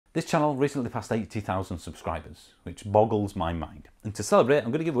This channel recently passed 80,000 subscribers, which boggles my mind. And to celebrate,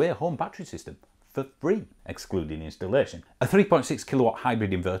 I'm going to give away a home battery system for free, excluding installation. A 3.6 kilowatt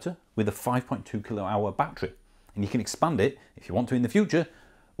hybrid inverter with a 5.2 kilowatt hour battery. And you can expand it, if you want to in the future,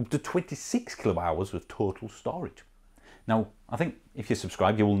 up to 26 kilowatt hours of total storage. Now, I think if you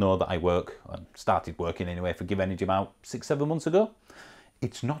subscribe, you will know that I started working anyway for Give Energy about 6-7 months ago.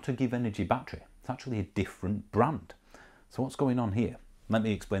 It's not a Give Energy battery. It's actually a different brand. So what's going on here? Let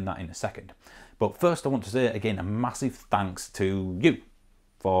me explain that in a second. But first I want to say again a massive thanks to you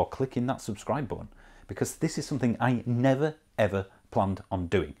for clicking that subscribe button, because this is something I never ever planned on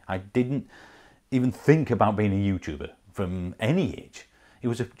doing. I didn't even think about being a YouTuber from any age. It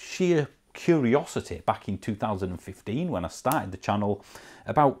was a sheer curiosity back in 2015 when I started the channel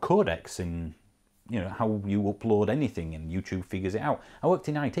about codecs and how you upload anything and YouTube figures it out. I worked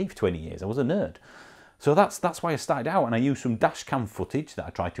in IT for 20 years. I was a nerd. So that's why I started out, and I used some dash cam footage that I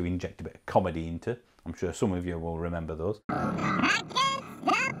tried to inject a bit of comedy into. I'm sure some of you will remember those. I can't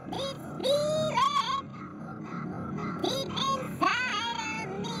stop this feeling deep inside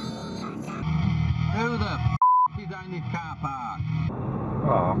of me. Who the f*** is in this car park?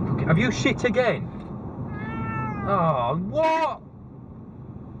 Oh, have you shit again? Oh, what?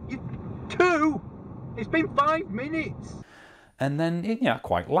 Two? It's been 5 minutes. And then, I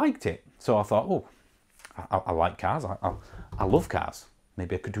quite liked it. So I thought, oh, I like cars. I love cars.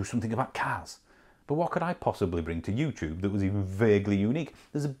 Maybe I could do something about cars. But what could I possibly bring to YouTube that was even vaguely unique?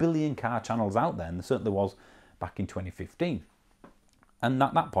 There's a billion car channels out there, and there certainly was back in 2015. And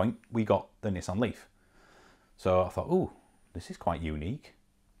at that point, we got the Nissan Leaf. So I thought, oh, this is quite unique.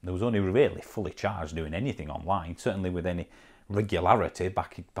 There was only really fully charged doing anything online, certainly with any regularity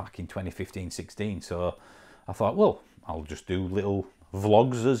back in 2015-16. So I thought, well, I'll just do little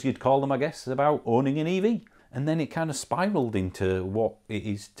vlogs, as you'd call them, I guess, about owning an EV. And then it kind of spiraled into what it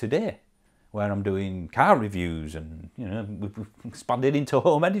is today, where I'm doing car reviews and, we've expanded into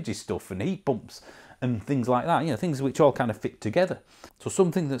home energy stuff and heat pumps and things like that, things which all kind of fit together. So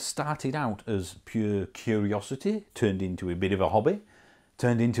something that started out as pure curiosity turned into a bit of a hobby,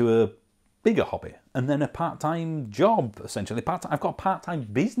 turned into a bigger hobby, and then a part-time job, essentially. I've got a part-time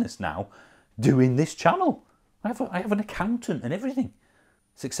business now doing this channel. I have an accountant and everything.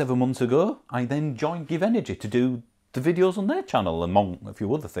 6-7 months ago, I then joined Give Energy to do the videos on their channel, among a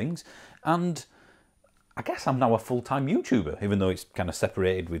few other things. And I guess I'm now a full-time YouTuber, even though it's kind of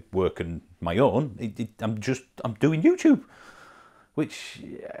separated with work and my own. I'm doing YouTube, which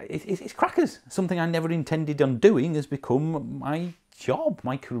it's crackers. Something I never intended on doing has become my job,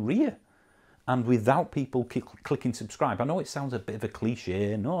 my career. And without people clicking subscribe, I know it sounds a bit of a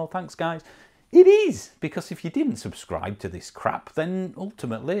cliche. No, thanks guys. It is, because if you didn't subscribe to this crap, then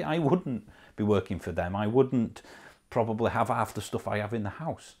ultimately I wouldn't be working for them. I wouldn't probably have half the stuff I have in the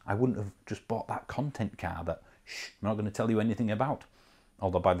house. I wouldn't have just bought that content car that, I'm not going to tell you anything about.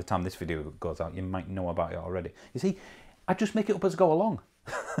 Although by the time this video goes out, you might know about it already. You see, I just make it up as I go along.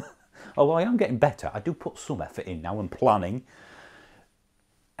 Although I am getting better, I do put some effort in now and planning.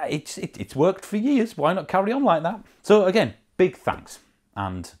 It's worked for years. Why not carry on like that? So again, big thanks.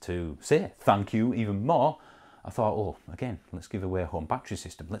 And to say thank you even more, I thought, oh, again, let's give away a home battery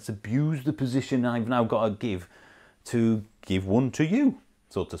system. Let's abuse the position I've now got to give one to you,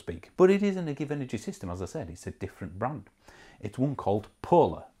 so to speak. But it isn't a Give Energy system, as I said. It's a different brand. It's one called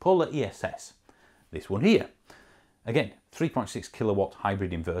Polar ESS. This one here. Again, 3.6 kilowatt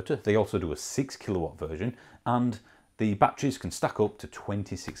hybrid inverter. They also do a 6 kilowatt version, and the batteries can stack up to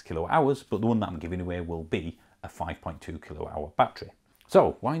 26 kilowatt hours, but the one that I'm giving away will be a 5.2 kilowatt hour battery.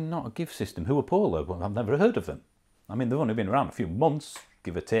 So why not a Give system? Who are Polar? Well, I've never heard of them. I mean, they've only been around a few months,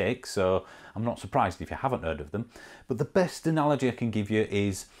 give or take, so I'm not surprised if you haven't heard of them. But the best analogy I can give you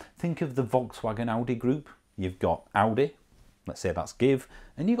is, think of the Volkswagen Audi group. You've got Audi, let's say that's Give,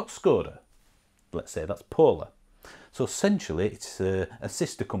 and you've got Skoda, let's say that's Polar. So essentially it's a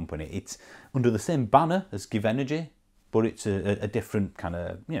sister company. It's under the same banner as Give Energy, but it's a different kind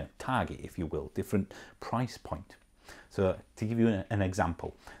of target, if you will, different price point. So to give you an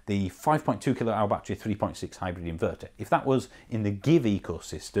example, the 5.2 kilowatt hour battery 3.6 hybrid inverter, if that was in the Give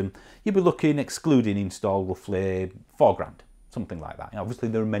ecosystem, you'd be looking, excluding install, roughly £4 grand, something like that. Obviously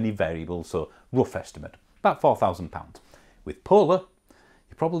there are many variables, so rough estimate, about £4,000. With Polar,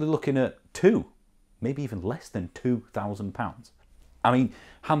 you're probably looking at maybe even less than £2,000. I mean,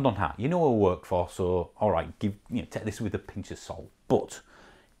 hand on heart, you know I work for, so all right, take this with a pinch of salt. But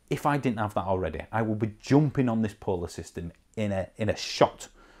if I didn't have that already, I would be jumping on this Polar system in a shot.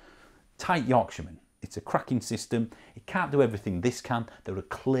 Tight Yorkshireman. It's a cracking system. It can't do everything this can. There are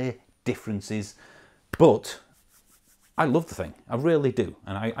clear differences, but I love the thing, I really do.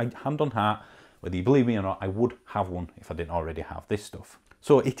 And I hand on heart, whether you believe me or not, I would have one if I didn't already have this stuff.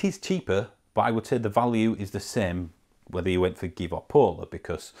 So it is cheaper, but I would say the value is the same whether you went for Give or Polar,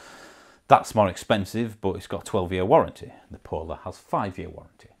 because that's more expensive, but it's got a 12-year warranty. The Polar has 5-year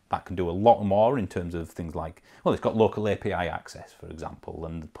warranty. That can do a lot more in terms of things like, well, it's got local API access, for example,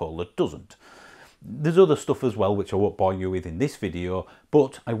 and the Polar doesn't. There's other stuff as well, which I won't bore you with in this video,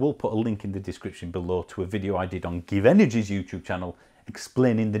 but I will put a link in the description below to a video I did on Give Energy's YouTube channel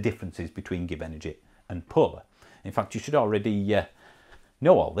explaining the differences between Give Energy and Polar. In fact, you should already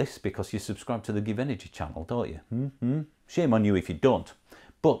know all this because you subscribe to the Give Energy channel, don't you? Shame on you if you don't.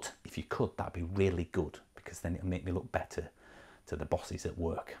 But if you could, that'd be really good, because then it'll make me look better to the bosses at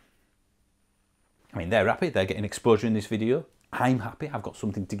work. I mean, they're happy, they're getting exposure in this video. I'm happy, I've got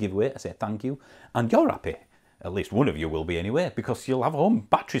something to give away, I say thank you. And you're happy, at least one of you will be anyway, because you'll have a home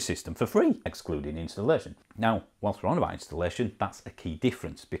battery system for free, excluding installation. Now, whilst we're on about installation, that's a key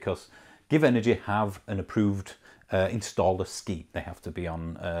difference, because Give Energy have an approved installer scheme. They have to be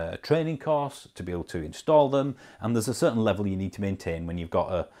on a training course to be able to install them, and there's a certain level you need to maintain when you've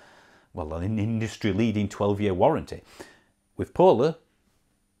got an industry-leading 12-year warranty. With Polar,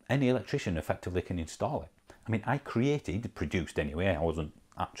 any electrician effectively can install it. I mean, I produced anyway, I wasn't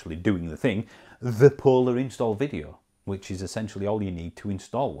actually doing the thing, the Polar install video, which is essentially all you need to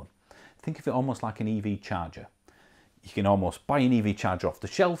install one. Think of it almost like an EV charger. You can almost buy an EV charger off the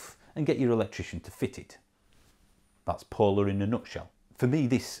shelf and get your electrician to fit it. That's Polar in a nutshell. For me,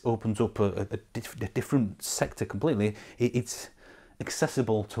 this opens up a different sector completely. It's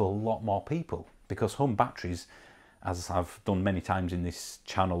accessible to a lot more people, because home batteries, as I've done many times in this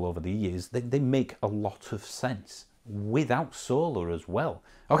channel over the years, they make a lot of sense without solar as well.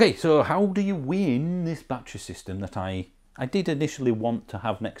 Okay, so how do you win this battery system that I did initially want to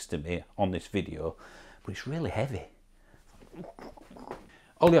have next to me on this video, but it's really heavy.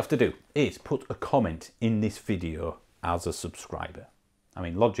 All you have to do is put a comment in this video as a subscriber. I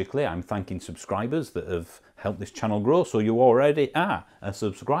mean, logically, I'm thanking subscribers that have helped this channel grow, so you already are a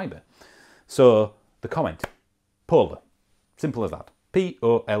subscriber. So the comment, Polar, simple as that,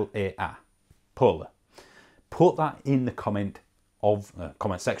 P-O-L-A-R, Polar. Put that in the comment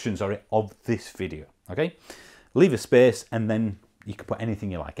section of this video, okay? Leave a space, and then you can put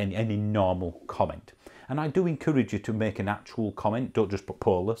anything you like, any normal comment. And I do encourage you to make an actual comment. Don't just put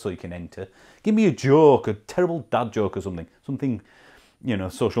Polar so you can enter. Give me a joke, a terrible dad joke or something, you know,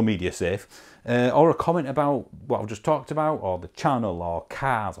 social media safe, or a comment about what I've just talked about, or the channel, or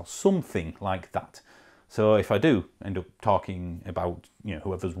cars, or something like that. So if I do end up talking about, you know,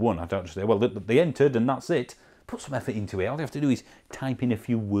 whoever's won, I don't just say, well, they entered and that's it. Put some effort into it. All you have to do is type in a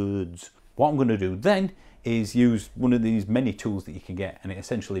few words. What I'm going to do then is use one of these many tools that you can get, and it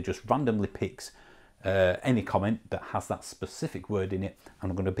essentially just randomly picks any comment that has that specific word in it, and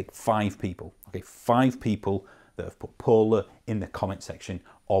I'm going to pick 5 people. Okay, 5 people that have put Polar in the comment section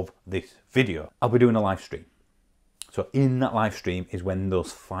of this video. I'll be doing a live stream. So in that live stream is when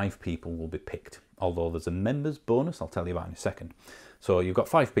those 5 people will be picked. Although there's a members bonus I'll tell you about in a second. So you've got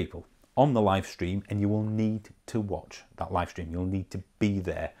 5 people on the live stream, and you will need to watch that live stream. You'll need to be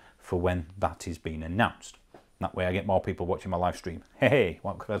there for when that is being announced. That way I get more people watching my live stream. Hey,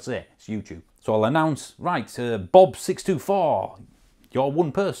 what could I say? It's YouTube. So I'll announce, right, Bob624, you're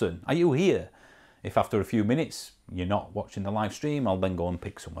one person. Are you here? If after a few minutes you're not watching the live stream, I'll then go and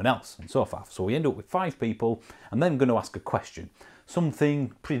pick someone else, and so forth. So we end up with 5 people, and then I'm going to ask a question.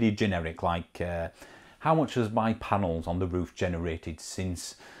 Something pretty generic, like how much has my panels on the roof generated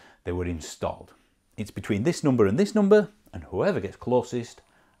since they were installed? It's between this number, and whoever gets closest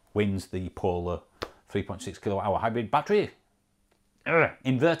wins the Polar 3.6 kilowatt hour hybrid battery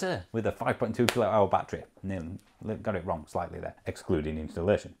inverter with a 5.2 kilowatt hour battery. Got it wrong slightly there, excluding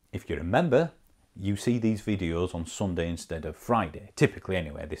installation. If you remember, you see these videos on Sunday instead of Friday. Typically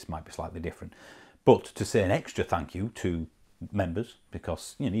anyway, this might be slightly different. But to say an extra thank you to members,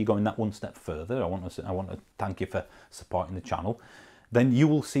 because you know you're going that one step further, I want to thank you for supporting the channel. Then you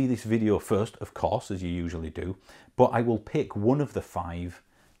will see this video first, of course, as you usually do, but I will pick one of the 5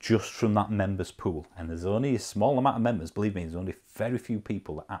 just from that members pool. And there's only a small amount of members, believe me, there's only very few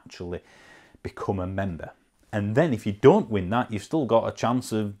people that actually become a member. And then if you don't win that, you've still got a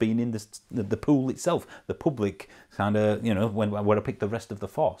chance of being in the pool itself, the public kind of, you know, where I pick the rest of the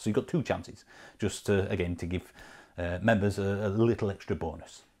 4. So you've got 2 chances, just to, again, to give members a little extra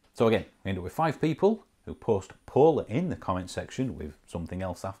bonus. So again, we end up with 5 people who post Polar in the comment section with something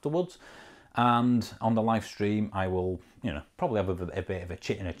else afterwards. And on the live stream, I will, you know, probably have a bit of a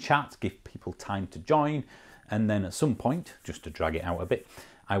chit and a chat, give people time to join. And then at some point, just to drag it out a bit,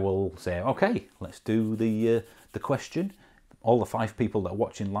 I will say, okay, let's do the the question. All the 5 people that are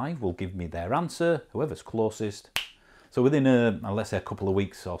watching live will give me their answer, whoever's closest. So within let's say a couple of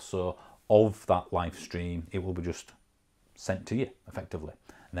weeks or so of that live stream, it will be just sent to you effectively.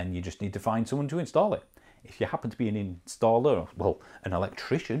 And then you just need to find someone to install it. If you happen to be an installer, well, an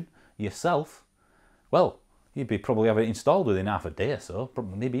electrician yourself, well, you'd probably have it installed within half a day or so,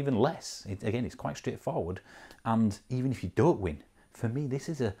 probably maybe even less. Again, it's quite straightforward. And even if you don't win, for me, this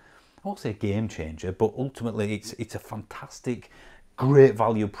is I won't say a game changer, but ultimately it's a fantastic, great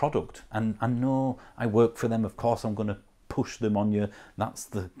value product. And I know I work for them. Of course, I'm going to push them on you. That's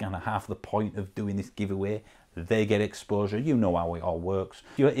the kind of half the point of doing this giveaway. They get exposure. You know how it all works.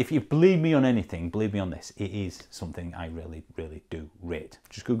 If you believe me on anything, believe me on this. It is something I really, really do rate.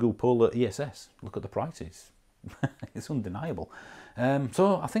 Just Google Polar ESS. Look at the prices. It's undeniable.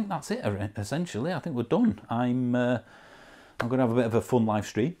 So I think that's it. Essentially, I think we're done. I'm going to have a bit of a fun live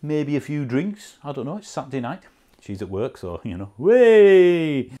stream. Maybe a few drinks. I don't know. It's Saturday night. She's at work, so you know.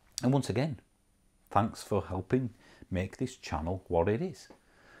 Way. And once again, thanks for helping make this channel what it is.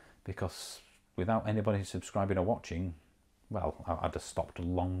 Because without anybody subscribing or watching, well, I'd have stopped a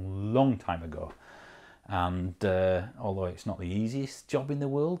long time ago. And although it's not the easiest job in the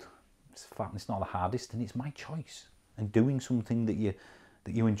world, it's not the hardest, and it's my choice. And doing something that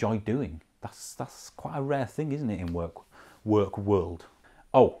you enjoy doing, that's quite a rare thing, isn't it, in work world.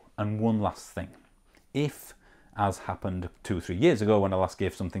 Oh, and one last thing. If, as happened 2 or 3 years ago when I last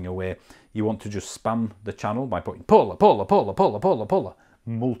gave something away, you want to just spam the channel by putting Polar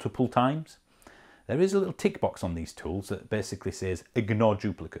multiple times, there is a little tick box on these tools that basically says ignore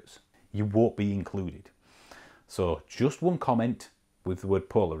duplicates. You won't be included. So just one comment with the word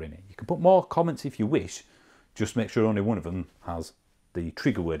Polar in it. You can put more comments if you wish, just make sure only one of them has the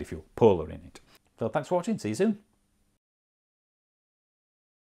trigger word, if you will, Polar in it. So thanks for watching, see you soon.